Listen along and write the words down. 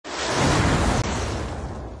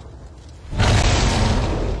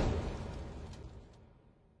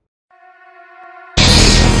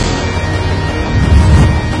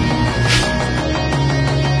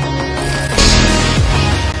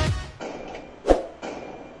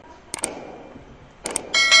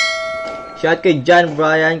Shot kay John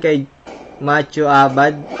Bryan, kay Macho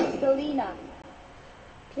Abad. Selena,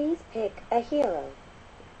 please pick a hero.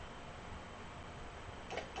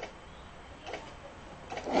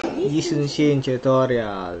 Sun-Shin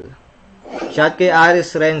tutorial. Shot kay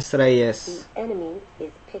Aris Renz Reyes. The enemy is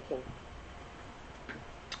picking.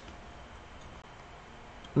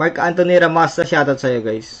 Mark Anthony Ramasa, shoutout sa'yo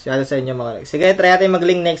guys. Shoutout sa inyo mga. Sige, try natin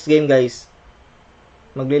mag-link next game guys.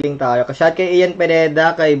 Magli-link tayo. Shot kay Ian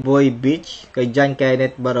Pineda, kay Boy Beach, kay John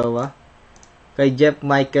Kenneth Baroa, kay Jeff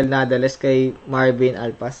Michael Nadales, kay Marvin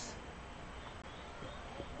Alpas.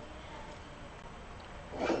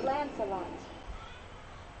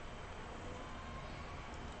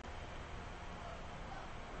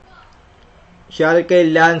 Shoutout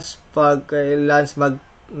kay Lance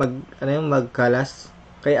Magkalas,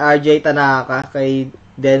 kay RJ Tanaka, kay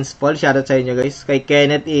Dance Paul, shoutout sa inyo guys, kay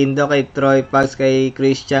Kenneth Indo, kay Troy Pags, kay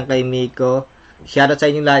Christian, kay Miko, shoutout sa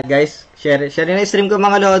inyo lahat guys. Share na stream ko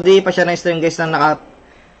mga lodi, pa-share na stream guys na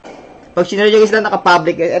pag sinare nyo guys na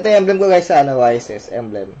naka-public. Ito yung emblem ko guys sa YSS,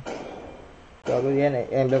 emblem. Bago yan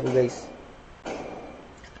emblem ko guys.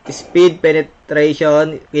 Speed,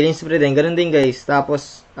 penetration, killing spree din, ganun din guys.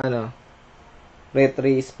 Tapos,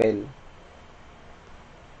 retry spell.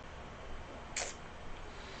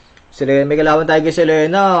 Selena, may kalaban tayo kay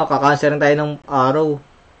Selena. Kakanser tayo ng araw.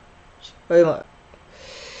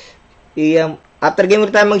 After game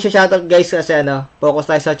ulit tayo mag-shoutout guys kasi focus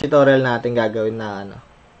tayo sa tutorial natin gagawin na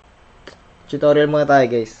tutorial muna tayo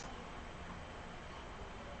guys.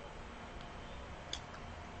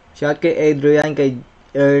 Shout kay Adrian, kay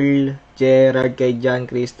Earl Gerard, kay John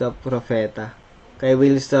Christoph Profeta, kay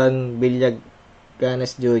Wilson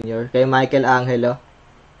Villaganes Jr., kay Michael Angelo.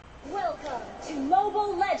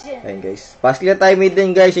 Ayun guys. Pass clear tayo mid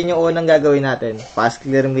lane guys. Yun yung unang gagawin natin. Pass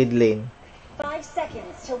clear mid lane.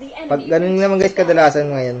 Pag ganun naman guys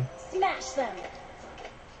kadalasan ngayon.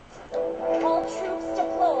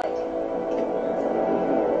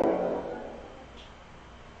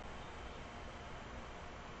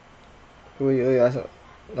 Uy,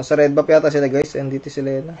 nasa red buff yata sila guys. Andito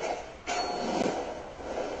sila yun.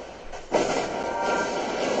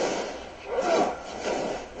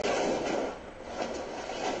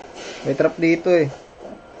 May trap dito eh.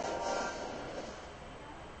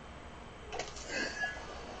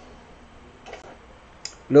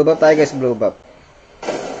 Blue buff tayo guys, blue buff.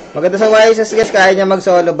 Maganda sa YSS guys, kaya niya mag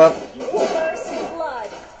solo buff.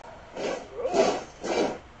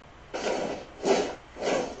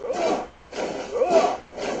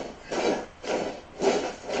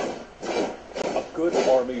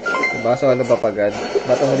 Diba solo buff agad?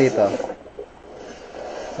 Bato mo dito.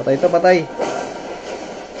 Patay ito, patay.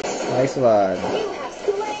 Nice one.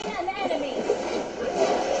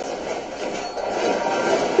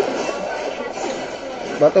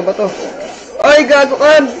 Bato. Ay, gago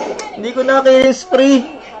kan! Hindi ko naki-spree.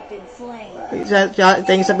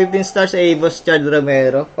 Thanks sa 15 stars sa Avos Chad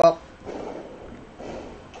Romero. Fuck.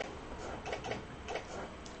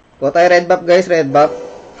 Kuha tayo red buff guys, red buff.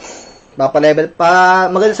 Papa-level pa.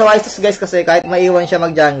 Maganda sa YSS guys kasi kahit maiwan siya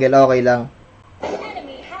mag-jungle, okay lang.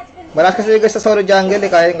 Maras kasi guys sa solo jungle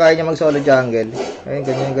kaya niya mag solo jungle. Ayun,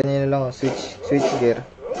 ganyan na lang. Switch gear.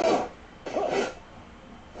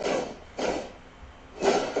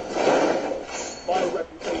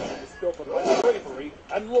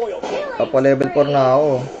 Papa level 4 na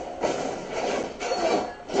ako.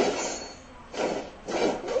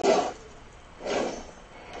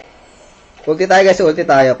 Ulti tayo guys, ulti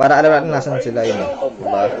tayo para alam natin nasan sila yun.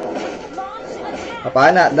 Diba?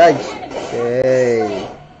 Kapana, dodge. Okay.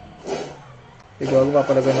 Gago,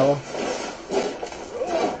 papalagan ako.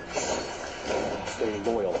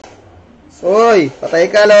 Uy! Patay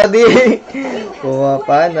ka, Lodi!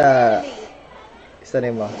 Pumapa na. Isa na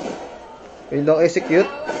mo. Yung long execute.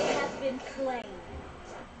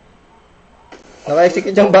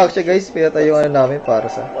 Naka-execute yung back siya guys. Pinatay yung namin para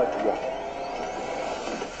sa.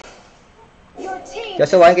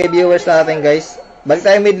 Kasi 1k viewers natin guys. Balik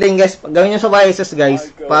tayo mid lane guys. Gawin nyo sa YSS guys.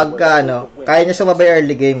 Pagka kaya nyo sumabay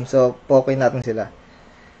early game. So, pokin natin sila.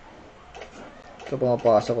 So,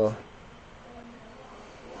 pumapasok ko.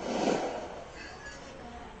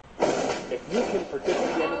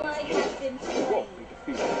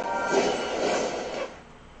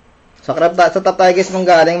 Sa top tayo guys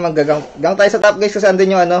manggaling. Gang tayo sa top guys kasi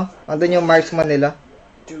andun yung andun yung marksman nila.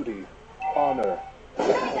 Duty, honor.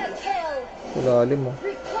 Lalim mo.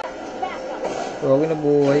 Huwag na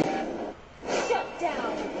buhay.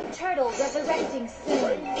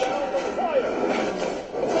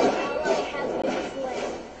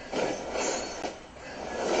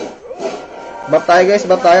 Buff tayo guys,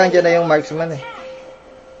 buff tayo. Andiyan na yung marksman eh.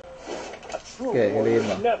 Okay, hindi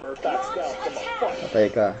mo. Patay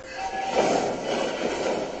ka.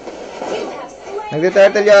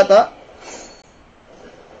 Nagdi-turtle yata?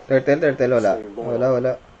 Turtle, wala.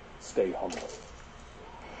 Wala.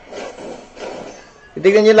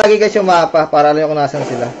 Itignan nyo lagi guys yung mapa para alam nyo kung nasan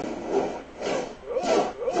sila.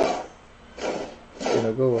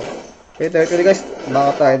 Sinago. Okay, turtle guys.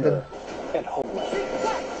 Baka tayo dun.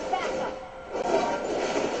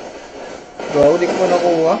 Bro, di ko pa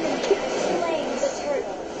nakuha.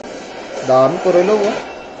 Dami, puro low ah.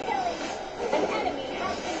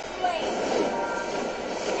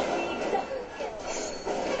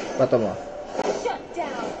 Pato mo.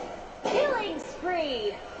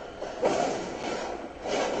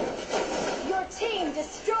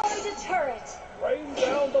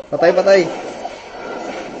 Patay.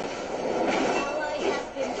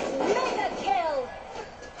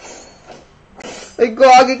 Ay,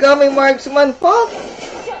 gagi ka, may marksman pa.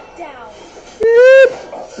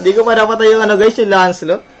 Hindi ko pa napatay yung ano guys, yung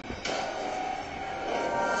Lancelot.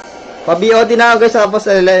 Pa-BOD na ako guys, tapos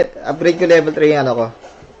upgrade ko level 3 yung ano ko.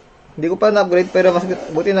 Hindi ko pa na-upgrade pero mas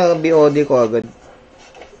buti na BOD ko agad.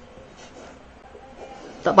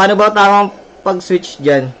 Paano ba tamang pag-switch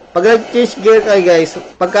dyan? Pag nag-change gear kayo guys,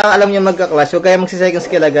 pagka alam nyo magka-clash, huwag kayo magsi-second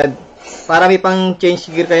skill agad. Para may pang change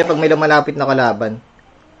gear kayo pag may lumalapit na kalaban.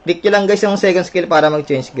 Click nyo lang guys yung second skill para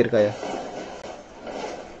mag-change gear kayo.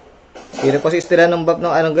 Hindi na kasi istila ng buff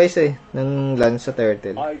ng ano guys eh, ng lance sa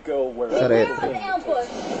turtle. Sa retro.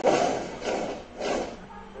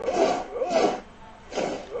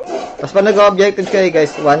 Tapos pa nag-objectives kayo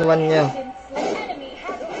guys, 1-1 nyo.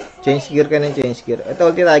 Change gear kayo ng change gear. Ito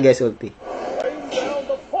ulti tayo guys, ulti.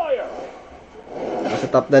 Sa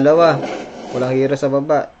top dalawa. Walang hero sa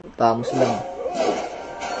baba. Tamos lang.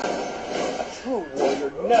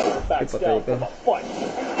 Ay, patay ka.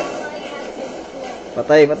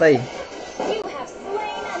 Patay.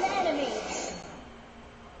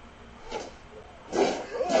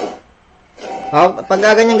 Pag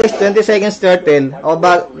gaganyan guys, 20 seconds turtle. O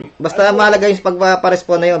basta mahalaga yung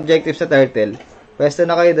pagpa-respawn na yung objective sa turtle. Pwesto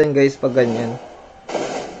na kayo dun guys pag ganyan.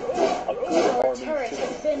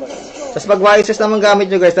 Tapos pag YSS naman gamit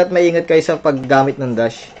nyo guys, dapat maingat kayo sa paggamit ng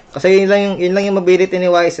dash. Kasi yun lang yung mobility ni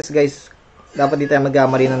YSS guys. Dapat di tayo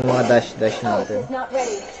magkamali ng mga dash natin.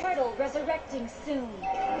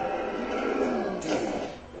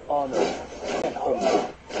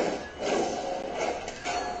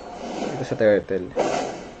 Ito sa turtle.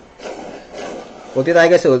 Ulti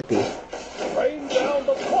tayo guys, ulti.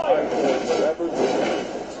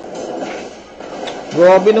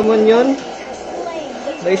 Grabe naman yun.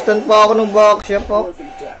 Na-stun pa ako ng backshot po.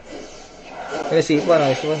 Sipa,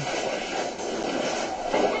 nice one.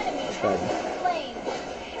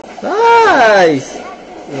 Nice!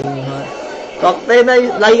 Cocktail na,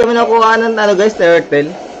 lagi kami nakuha ng ano guys,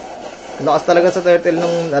 turtle. Lakas talaga sa turtle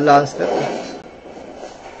nung Lancelot.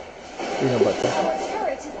 Sino ba ito?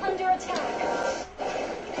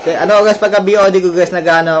 Okay, ano guys, pagka BOD ko guys,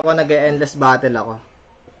 nag-endless battle ako.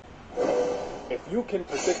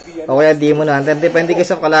 O kaya di mo na. Depende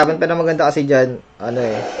guys sa kalaban, pero maganda kasi dyan, ano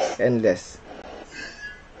eh, endless.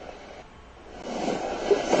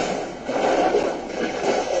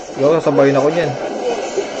 Yo, sasabayin ako niyan.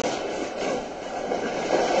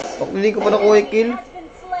 Hindi ko pa nakuha kill.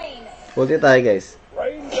 Ulti tayo guys.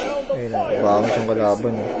 Ayun na, baka siyang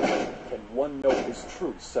kalaban eh.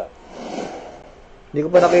 Hindi ko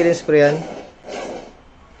pa nakilin sprayan.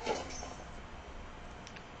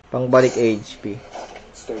 Pangbalik HP.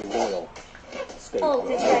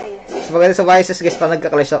 Mas maganda sa vices guys, pa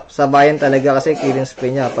nagka-clash sa bayan talaga kasi killing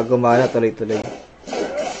spray niya. Pag gumana, tuloy-tuloy.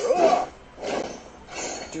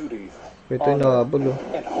 Ito yung nakabulo.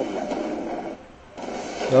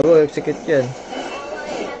 Gago, execute yan.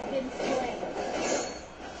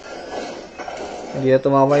 Hindi na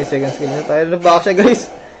tumama yung second skill niya. Tayo na back siya guys.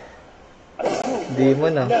 Hindi mo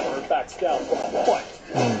na.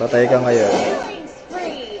 Patay ka ngayon.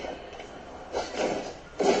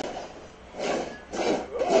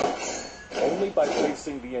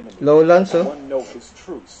 Low lance oh.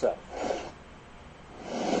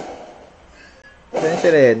 Yan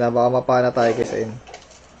siya rin, baka mapana tayo kasi yun.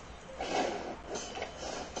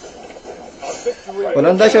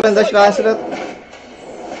 Walang dash Lancelot.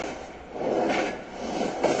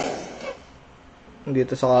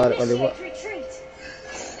 Dito sa kaliwa.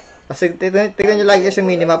 Kasi tignan nyo lagi yung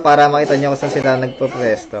minima para makita nyo kung saan sila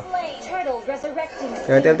nagpo-presto.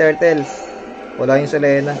 Turtle. Wala yung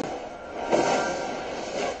Selena.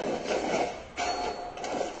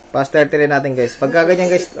 Pass turtle natin guys. Pagka ganyan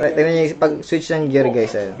guys, tignan nyo yung pag-switch ng gear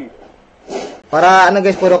guys. Ayun. Para ano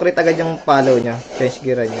guys, puro crit agad yung follow nyo. Change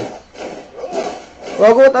gear nyo.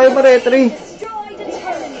 Wag ko tayo ma-retry.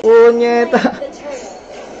 Punyeta.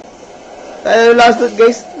 Tayo last loot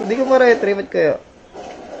guys. Hindi ko ma-retry. Ba't kaya?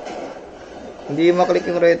 Hindi maklik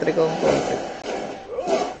yung retry ko.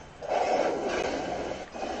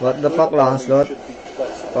 What the fuck, Lancelot?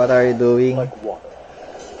 What are you doing?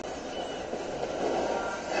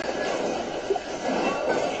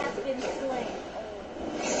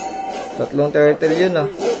 Tatlong turtle yun ah.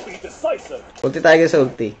 Ulti tayo guys sa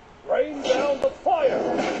ulti.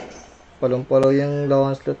 Palong-palo yung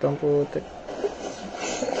Lancelot ang putik.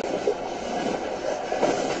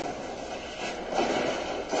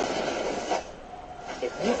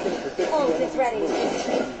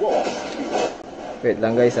 Wait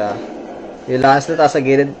lang guys ah. Yung Lancelot sa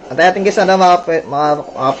gilid. Antay natin guys na maka-pray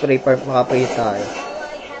tayo.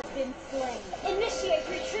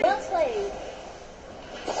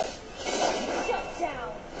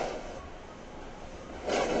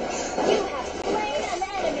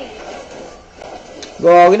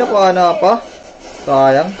 Gawin na pa na pa.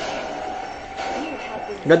 Sayang.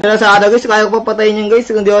 Ganda na sa ano guys. Kaya ko papatayin yung guys.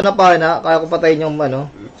 Kung di ako napana, kaya ko patayin yung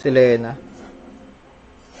si Lena.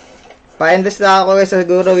 Pa-endes na ako guys.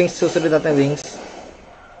 Siguro wings. Susunod natin wings.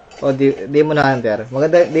 O Demon Hunter.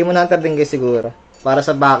 Maganda. Demon Hunter din guys siguro. Para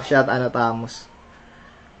sa backshot, Tamos.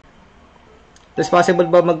 Tapos possible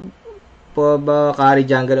ba carry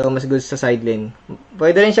jungle o mas good sa side lane?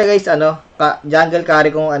 Pwede rin siya guys, jungle carry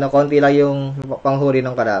kung konti lang yung panghuri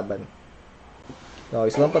ng kalaban. So,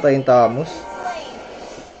 isang patayin Tamos.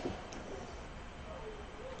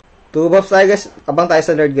 2 buffs tayo guys. Abang tayo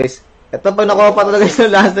sa Lord guys. Ito pag nakuha pa talaga sa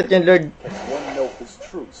last at yung Lord.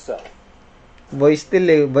 Boy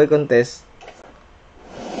still boy contest.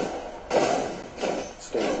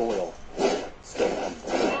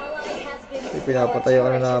 Pinapatay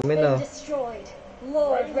yung namin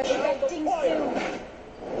Lord resurrecting soon.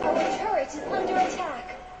 Our turret is under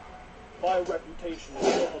attack. My reputation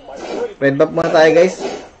is built on my bravery. Red buff muna tayo guys.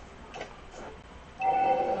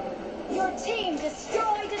 Your team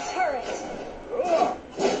destroyed a turret.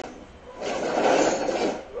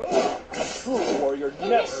 A true warrior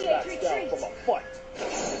never backs down from a fight.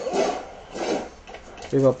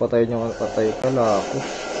 Papatay nyo patay ka lang ako.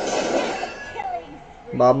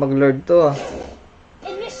 Baka mag-lord to ah.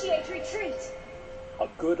 A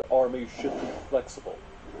good army should be flexible.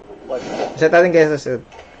 Like set natin guys sa set.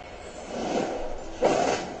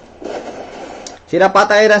 Sila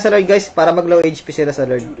patay lang sa Lord guys para mag low HP sila sa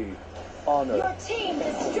Lord. duty, honor. Your team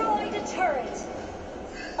destroyed a turret.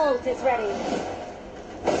 Ult is ready.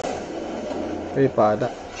 Uy, pada.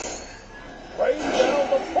 Rain down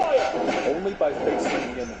the fire. Only by facing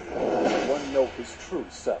the enemy. One know his true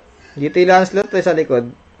self. Dito yung Lancelot sa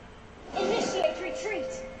likod. Initiate retreat.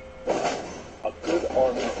 A good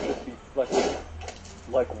army should be flexible.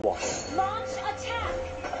 Like water. Launch attack.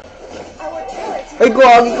 Our turret is Ay,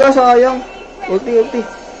 gawagi ka, sayang. Ulti.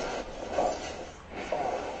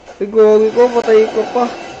 Ay, gawagi ko, patay ko pa.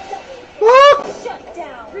 Ah! shut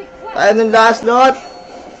down. Request Tayo ng Lancelot.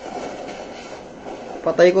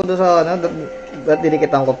 Patay ko doon sa dat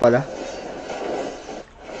dinikitan ko pala.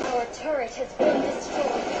 our turret has been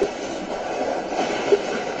destroyed.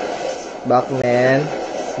 Back, man.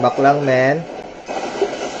 Back lang, man.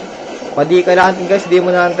 Padi kailangan natin guys,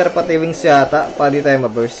 Demon Hunter pati wings yata. Padi tayo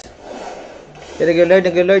ma-burst.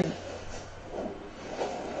 Nag-lord.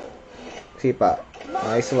 Sipa.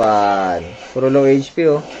 Nice one. Puro low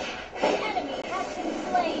HP oh. An enemy has been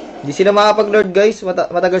slain. Di sila makapag-lord guys.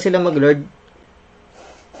 Matagal sila mag-lord.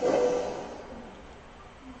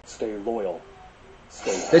 Stay loyal.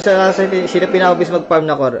 Stay. Tapos sila pinakabis mag-farm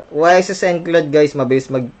na core. YSS and Clad guys, mabilis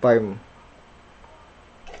mag-farm.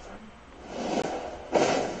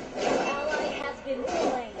 Ally has been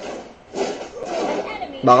slain. An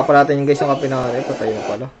enemy Baka pa natin yung guys yung kapinakari. Patay na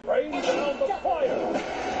pala. Rain down the fire.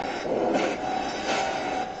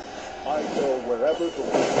 I go wherever the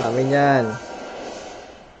wind. Amin yan.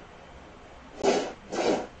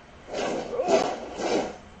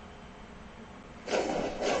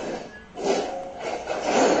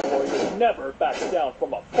 Warrior never backs down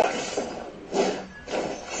from a fight.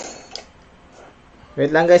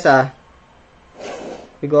 Wait lang guys ah.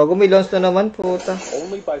 Bigago, may launch na naman, puta.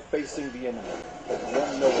 Only by facing the enemy.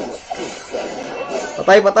 One knows his true self.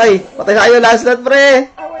 Patay. Patay tayo, Lancelot,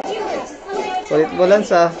 pre! Our turret is under attack. Kulit mo lang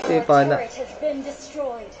sa sipa na. Turret has been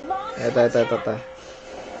destroyed. Launch Ito.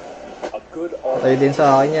 A good army Patay din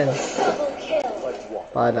sa akin yan. double kill. like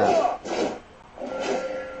water. Pana.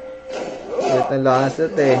 Kulit ng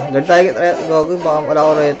Lancelot eh. Lord tayo, gago, baka wala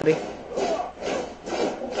ko retry.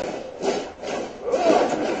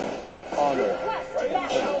 Honor. Rain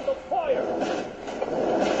down the fire.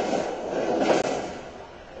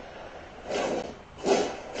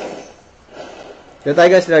 Dito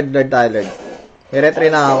tayo guys, Lord tayo, Lord. May retry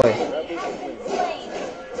na ako eh.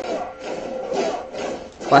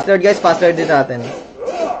 Fast Lord guys, fast Lord din natin.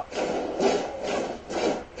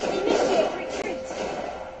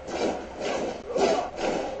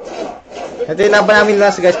 Ito yung laban namin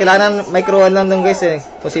last guys. Kailangan may crewal lang dun guys eh.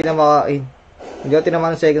 Kung sino makakain. Hindi ako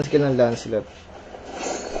tinamaan ng second skill ng Lancelot.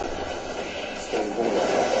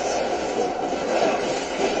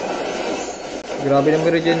 Grabe na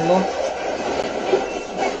regen mo.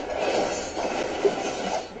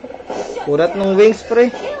 Kurat ng wings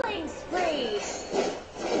pre.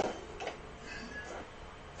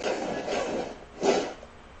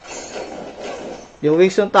 Yung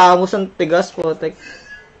wings ng tao mo sa tigas po.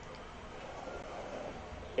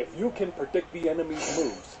 If you can predict the enemy's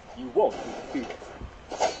moves, you won't be defeated.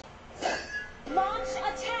 Launch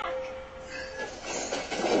attack.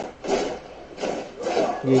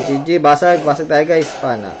 GG, basag tayo guys.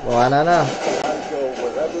 Paano? Buwana na. I go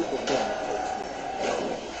wherever the wind takes me.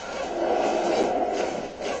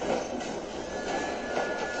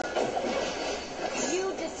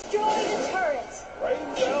 You destroy the turret. Rain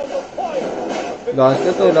down the fire. Lance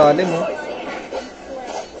ko to, lalim mo.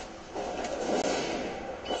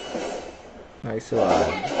 Nice one.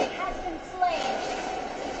 Enemy has been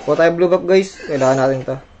slain. Po tayo blue buff guys. Kailangan natin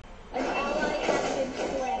to. An ally has been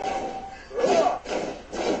slain.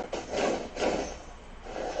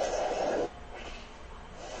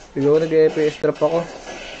 Bigyan ko nag-FPS drop ako.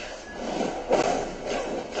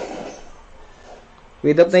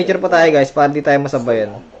 With of nature pa tayo guys, para di tayo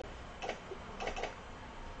masabayan.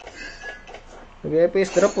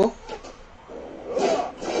 Nag-FPS drop oh.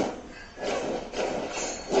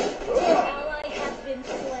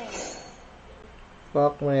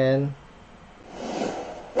 Fuck man.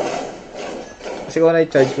 Kasi ko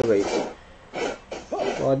na-charge ko guys.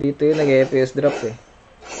 Baka dito yun nag-FPS drop eh.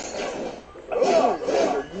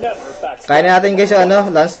 Kaya na natin guys yung ano,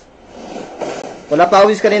 Lance. Wala pa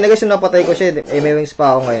ako kanina guys yung napatay ko siya. Eh may wings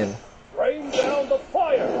pa ako ngayon. Rain down the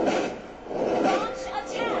fire. Launch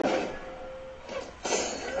attack.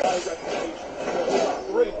 My reputation for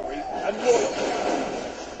bravery and loyalty.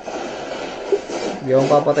 Hindi akong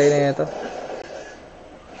papatay na ito.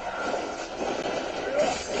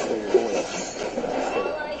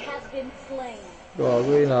 Ally has been slain.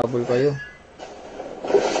 Gago, inabol kayo.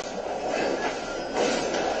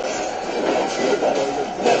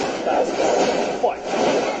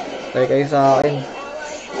 Tayo kayo sa akin.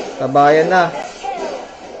 Tabayan na.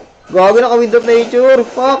 Gago, naka-wind of nature.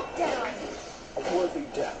 Fuck. A worthy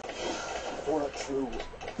death for a true.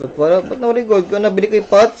 Ba't nawala yung gold ko? Nabili ko yung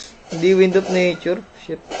pots. Hindi wind of nature.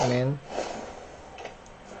 Shit, man.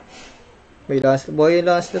 May last. Boy, yung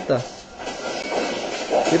last na ah.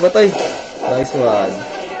 Di ba tayo? Nice one.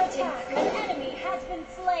 An enemy has been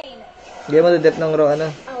slain. Hindi mo na-dep ng raw ano.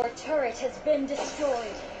 Our turret has been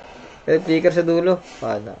destroyed. Kaya flicker sa dulo.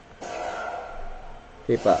 Paano?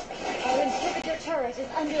 Diba? Our inhibitor turret is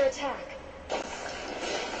under attack.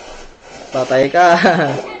 Patay ka.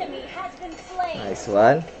 Enemy has been slain. Nice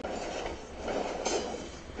one.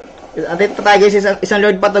 Antay pa tayo guys. Isang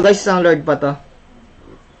lord pa to guys. Isang lord pa to.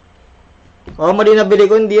 Oh, mali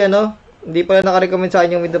nabili ko. Hindi ano. Hindi pala nakarecommend sa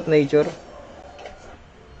akin yung Wind of Nature.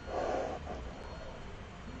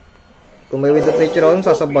 Kung may Wind of Nature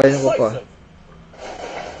ako, sasabayan ko pa.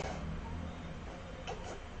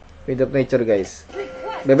 Wind of Nature guys.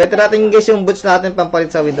 Bebete natin guys yung boots natin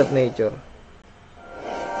pampalit sa Wind of Nature.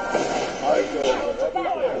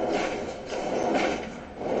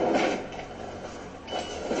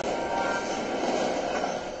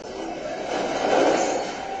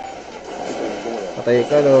 Patay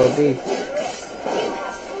ka, Lodi.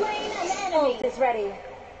 Is ready.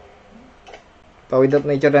 Pa-Wind of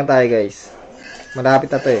Nature lang tayo guys.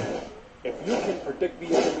 Malapit na to eh. If you can predict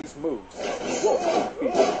the enemy's moves, you won't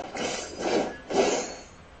be defeated.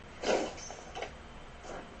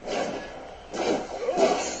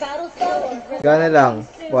 Battle spell. Gana lang.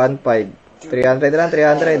 1.5. 300 lang,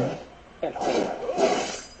 300. And hold.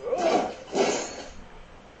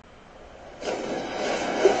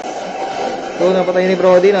 So, napatay ni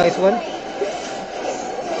Brody. Nice one.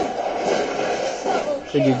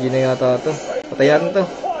 So, GG na yata ito. Patayan ito.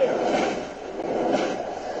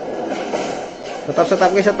 Sa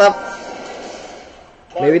top guys, sa top.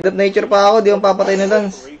 May Wind of Nature pa ako. Di akong papatay na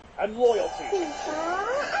Lance. And loyalty.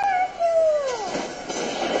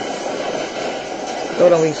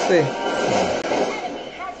 Ito lang wings to eh.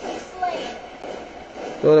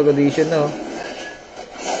 Ito, nag-audition na oh.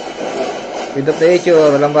 Wind of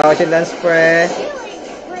Nature. Walang baka si Lance pre.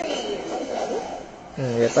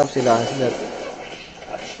 Yeah, top si Lance.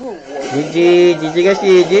 GG. GG guys,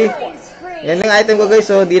 GG. Yan lang item ko guys,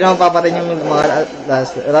 so di naman papatay yung mga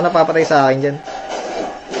last. Wala na papatay sa akin dyan.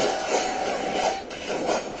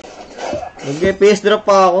 Okay, PS drop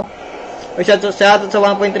pa ako. Shoutout sa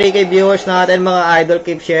 1.3k viewers natin, mga idol.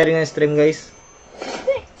 Keep sharing ang stream guys.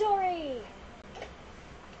 Victory!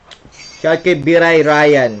 Shout kay Biray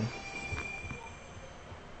Ryan.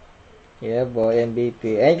 Yeah boy,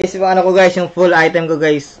 MVP. Ayun kasi yung ano ko guys, yung full item ko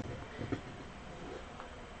guys.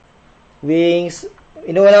 Wings.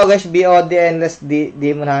 Inuuna ko guys, BOD Endless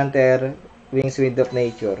Demon Hunter. Wings Wind of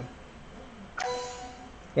Nature.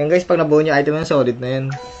 Yan guys, pag nabuo nyo item yung solid na yan.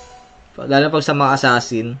 Lalo pag sa mga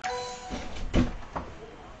assassin.